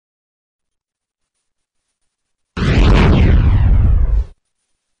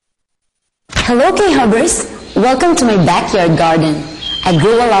Hello K-Hubbers! Welcome to my backyard garden. I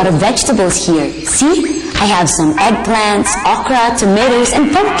grow a lot of vegetables here. See? I have some eggplants, okra, tomatoes,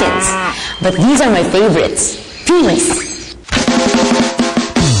 and pumpkins. But these are my favorites. Peas.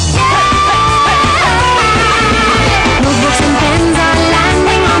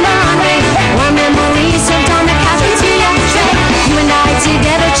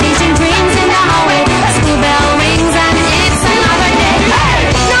 Together chasing dreams in the hallway. School bell rings and it's another day.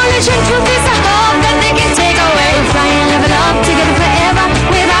 Knowledge and truth is a hope that they can take away. We'll fly and level up together forever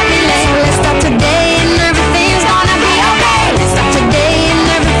without delay. So let's start today and everything's gonna be okay. Let's start today and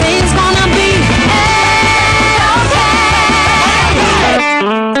everything's gonna be okay.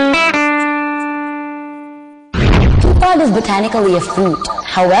 Pea pod is botanically a fruit.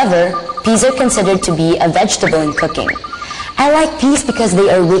 However, peas are considered to be a vegetable in cooking. I like peas because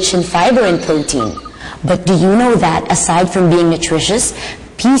they are rich in fiber and protein. But do you know that, aside from being nutritious,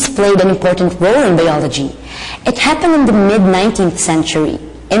 peas played an important role in biology? It happened in the mid-19th century.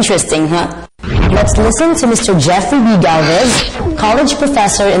 Interesting, huh? Let's listen to Mr. Jeffrey B. Galvez, college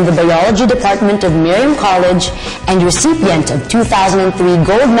professor in the biology department of Miriam College and recipient of 2003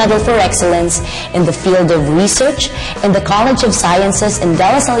 Gold Medal for Excellence in the field of research in the College of Sciences in De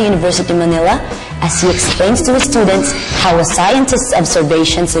La Salle University, Manila, as he explains to his students how a scientist's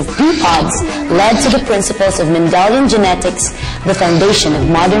observations of pea pods led to the principles of Mendelian genetics, the foundation of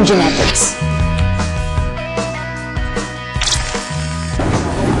modern genetics.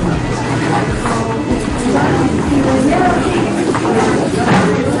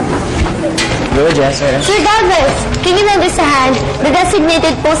 Sir Galvez, can you lend us a hand? The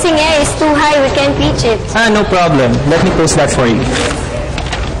designated posting area is too high, we can't reach it. No problem. Let me post that for you.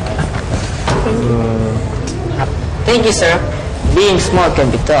 Thank you, sir. Being small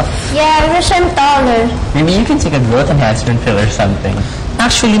can be tough. Yeah, I wish I'm taller. Maybe you can take a growth enhancement pill or something.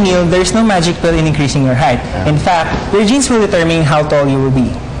 Actually, Neil, there's no magic pill in increasing your height. In fact, your genes will determine how tall you will be.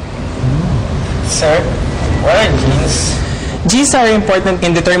 Sir, what are genes? Genes are important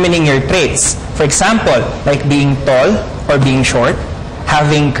in determining your traits. For example, like being tall or being short,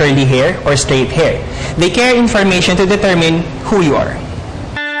 having curly hair or straight hair. They carry information to determine who you are.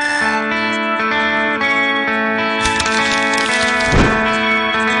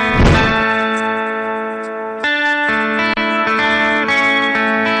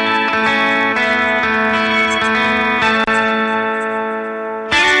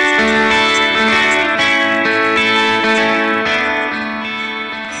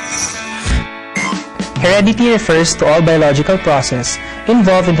 Heredity refers to all biological process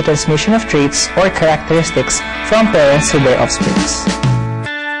involved in the transmission of traits or characteristics from parents to their offsprings.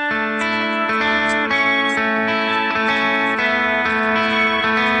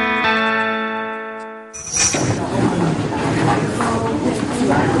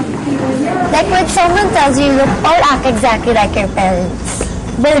 Like when someone tells you look or act exactly like your parents.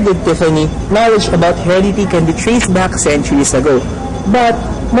 Very good, Tiffany. Knowledge about heredity can be traced back centuries ago, but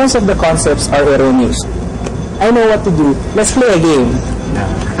most of the concepts are erroneous. I know what to do. Let's play a game.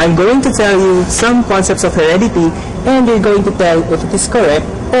 I'm going to tell you some concepts of heredity, and you're going to tell if it is correct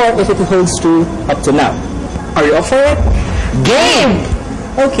or if it holds true up to now. Are you up for it? Game!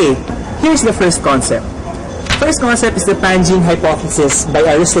 Okay, here's the first concept. First concept is the Pan-gene hypothesis by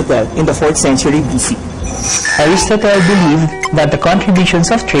Aristotle in the 4th century BC. Aristotle believed that the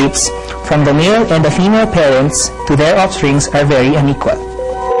contributions of traits from the male and the female parents to their offsprings are very unequal.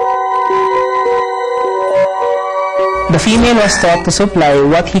 The female was thought to supply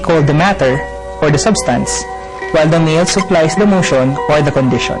what he called the matter, or the substance, while the male supplies the motion, or the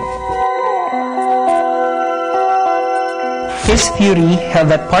condition. His theory held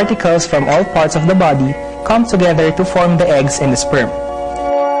that particles from all parts of the body come together to form the eggs and the sperm.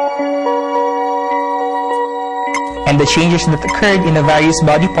 And the changes that occurred in the various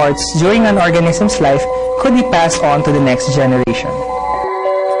body parts during an organism's life could be passed on to the next generation.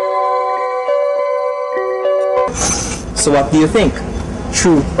 So what do you think?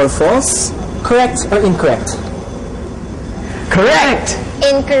 True or false? Correct or incorrect? Correct!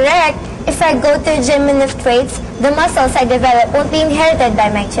 Incorrect. If I go to a gym and lift weights, the muscles I develop won't be inherited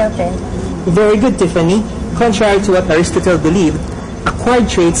by my children. Very good, Tiffany. Contrary to what Aristotle believed, acquired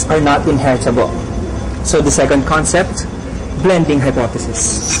traits are not inheritable. So the second concept, blending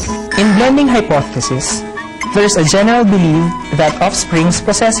hypothesis. In blending hypothesis, there's a general belief that offsprings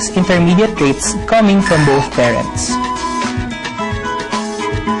possess intermediate traits coming from both parents.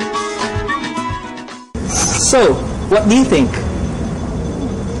 So, what do you think?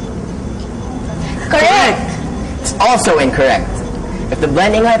 Correct. It's also incorrect. If the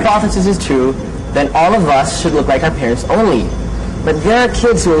blending hypothesis is true, then all of us should look like our parents only. But there are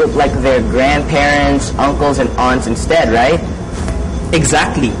kids who look like their grandparents, uncles, and aunts instead, right?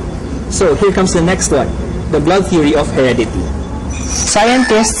 Exactly. So here comes the next one, the blood theory of heredity.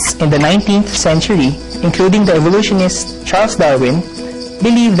 Scientists in the 19th century, including the evolutionist Charles Darwin,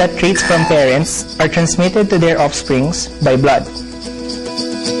 believe that traits from parents are transmitted to their offsprings by blood.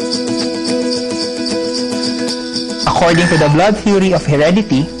 According to the blood theory of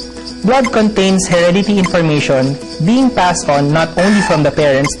heredity, blood contains heredity information being passed on not only from the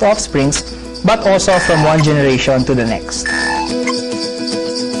parents to offsprings, but also from one generation to the next.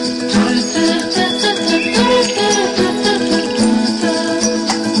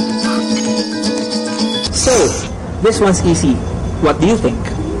 So, this one's easy. What do you think?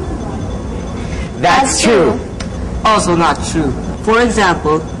 That's true. Also not true. For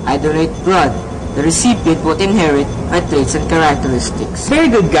example, I donate blood. The recipient will inherit my traits and characteristics. Very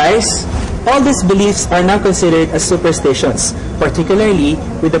good, guys. All these beliefs are now considered as superstitions, particularly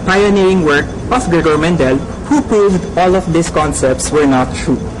with the pioneering work of Gregor Mendel, who proved all of these concepts were not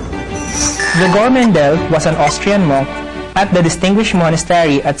true. Gregor Mendel was an Austrian monk at the distinguished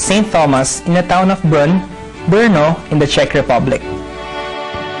monastery at St. Thomas in the town of Brno in the Czech Republic.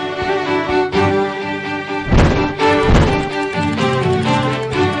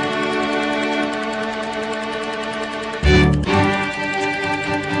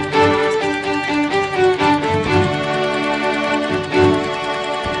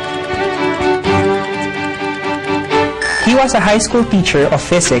 He was a high school teacher of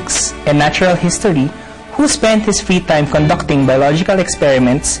physics and natural history who spent his free time conducting biological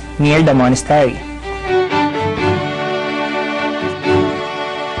experiments near the monastery.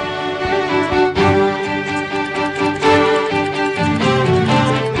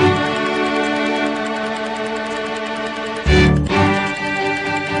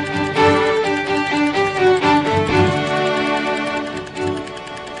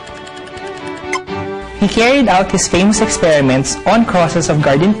 He carried out his famous experiments on crosses of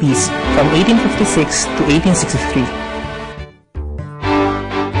garden peas from 1856 to 1863.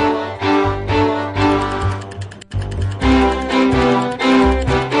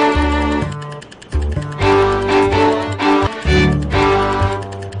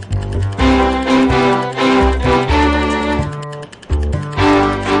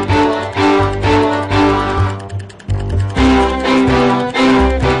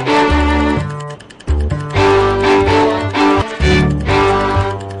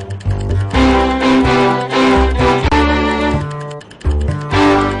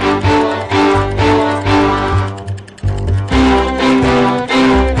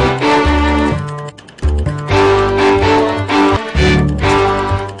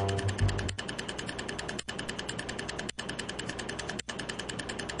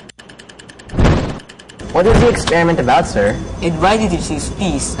 What is the experiment about, sir? Invited to choose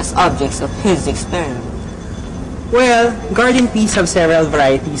peas as objects of his experiment. Well, garden peas have several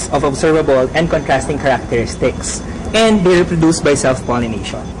varieties of observable and contrasting characteristics, and they reproduce by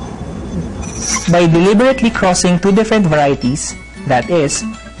self-pollination. By deliberately crossing two different varieties, that is,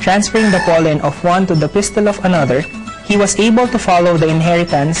 transferring the pollen of one to the pistil of another, he was able to follow the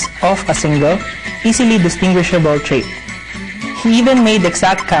inheritance of a single, easily distinguishable trait. He even made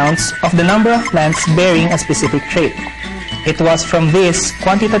exact counts of the number of plants bearing a specific trait. It was from this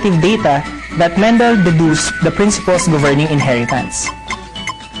quantitative data that Mendel deduced the principles governing inheritance.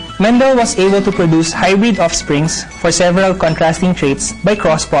 Mendel was able to produce hybrid offsprings for several contrasting traits by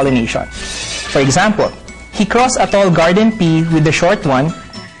cross-pollination. For example, he crossed a tall garden pea with the short one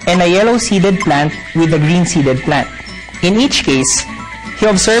and a yellow-seeded plant with a green-seeded plant. In each case, he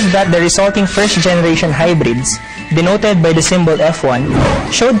observed that the resulting first-generation hybrids, denoted by the symbol F1,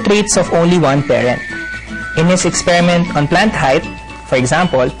 showed traits of only one parent. In his experiment on plant height, for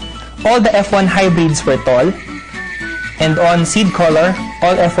example, all the F1 hybrids were tall, and on seed color,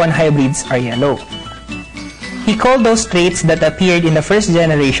 all F1 hybrids are yellow. He called those traits that appeared in the first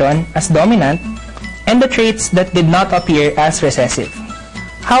generation as dominant, and the traits that did not appear as recessive.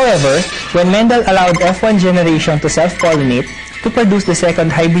 However, when Mendel allowed F1 generation to self-pollinate to produce the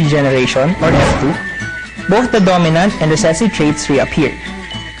second hybrid generation, or F2, both the dominant and recessive traits reappeared.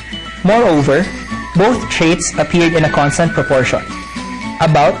 Moreover, both traits appeared in a constant proportion.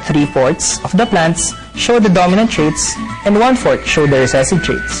 About 3/4 of the plants showed the dominant traits and 1/4 showed the recessive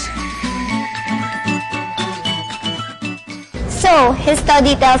traits. So, his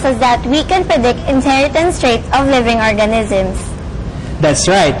study tells us that we can predict inheritance traits of living organisms. That's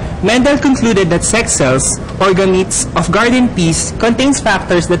right. Mendel concluded that sex cells, or gametes, of garden peas contains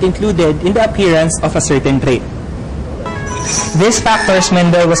factors that included in the appearance of a certain trait. These factors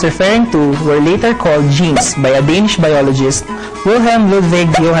Mendel was referring to were later called genes by a Danish biologist, Wilhelm Ludwig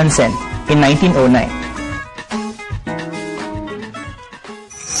Johansen, in 1909.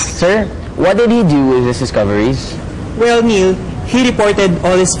 Sir, what did he do with his discoveries? Well, Neil, he reported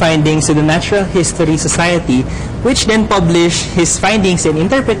all his findings to the Natural History Society, which then published his findings and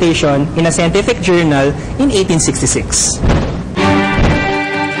interpretation in a scientific journal in 1866.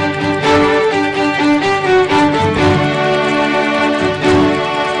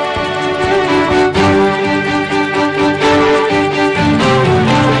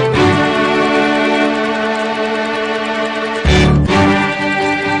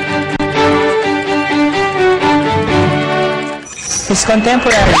 His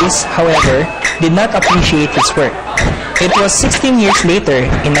contemporaries, however, did not appreciate his work. It was 16 years later,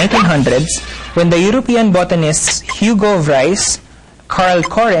 in 1900s, when the European botanists Hugo Vries, Karl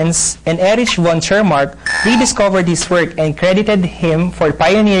Correns, and Erich von Schermark rediscovered his work and credited him for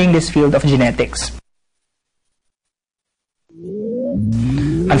pioneering this field of genetics.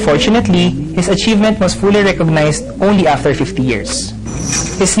 Unfortunately, his achievement was fully recognized only after 50 years.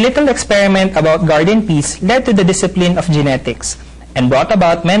 His little experiment about garden peas led to the discipline of genetics and brought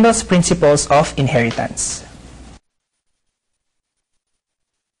about Mendel's principles of inheritance.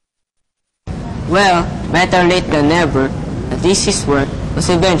 Well, better late than never, at least his work was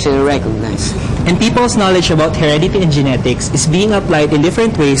eventually recognized. And people's knowledge about heredity and genetics is being applied in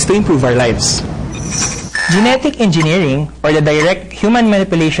different ways to improve our lives. Genetic engineering, or the direct human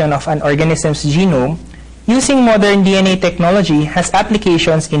manipulation of an organism's genome, using modern DNA technology has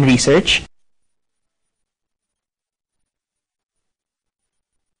applications in research,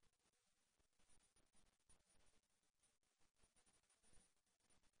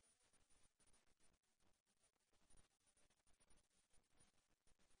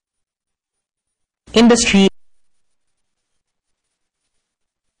 industry,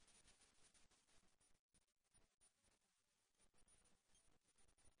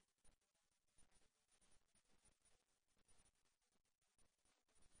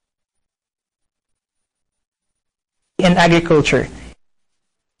 and agriculture.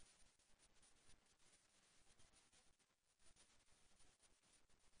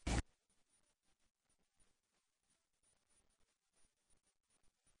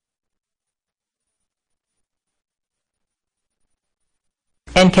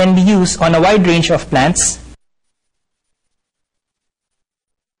 And can be used on a wide range of plants,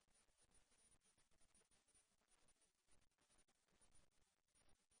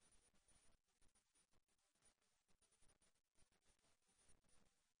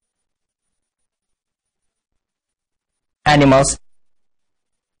 animals,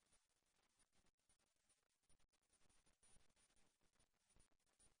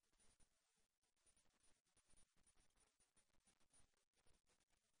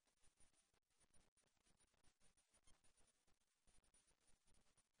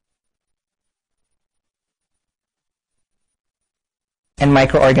 and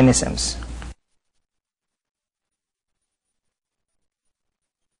microorganisms.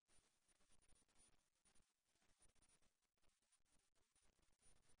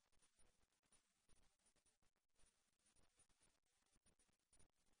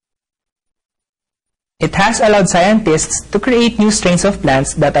 It has allowed scientists to create new strains of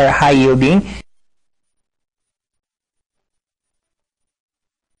plants that are high-yielding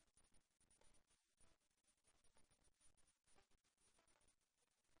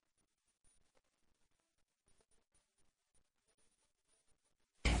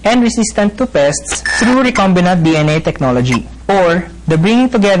and resistant to pests through recombinant DNA technology, or the bringing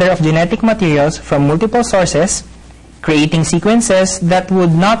together of genetic materials from multiple sources, creating sequences that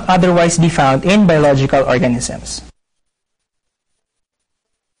would not otherwise be found in biological organisms.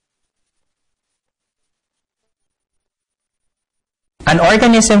 An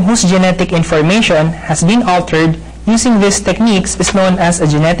organism whose genetic information has been altered using these techniques is known as a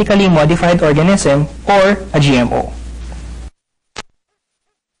genetically modified organism, or a GMO.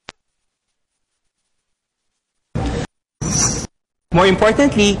 More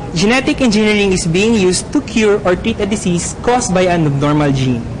importantly, genetic engineering is being used to cure or treat a disease caused by an abnormal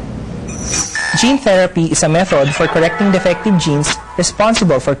gene. Gene therapy is a method for correcting defective genes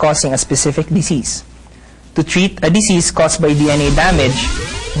responsible for causing a specific disease. To treat a disease caused by DNA damage,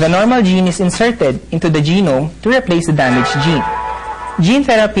 the normal gene is inserted into the genome to replace the damaged gene. Gene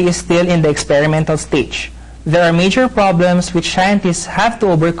therapy is still in the experimental stage. There are major problems which scientists have to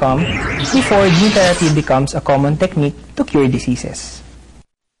overcome before gene therapy becomes a common technique to cure diseases.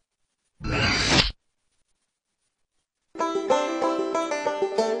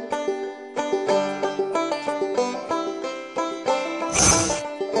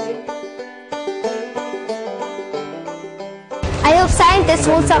 I hope scientists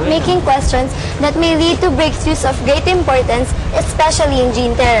won't stop making questions that may lead to breakthroughs of great importance, especially in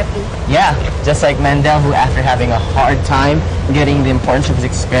gene therapy. Yeah, just like Mendel, who after having a hard time getting the importance of his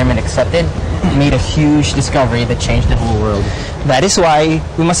experiment accepted, made a huge discovery that changed the whole world. That is why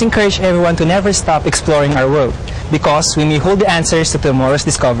we must encourage everyone to never stop exploring our world, because we may hold the answers to tomorrow's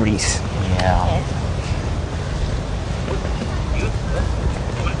discoveries. Yeah.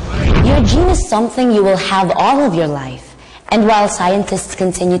 Your gene is something you will have all of your life. And while scientists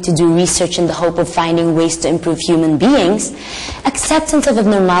continue to do research in the hope of finding ways to improve human beings, acceptance of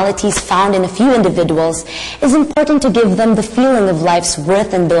abnormalities found in a few individuals is important to give them the feeling of life's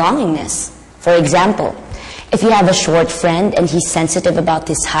worth and belongingness. For example, if you have a short friend and he's sensitive about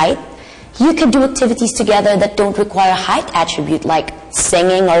his height, you could do activities together that don't require a height attribute like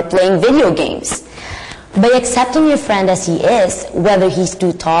singing or playing video games. By accepting your friend as he is, whether he's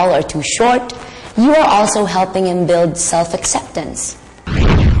too tall or too short, you are also helping him build self-acceptance.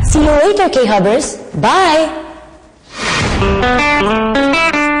 See you later, K-Hubbers. Bye!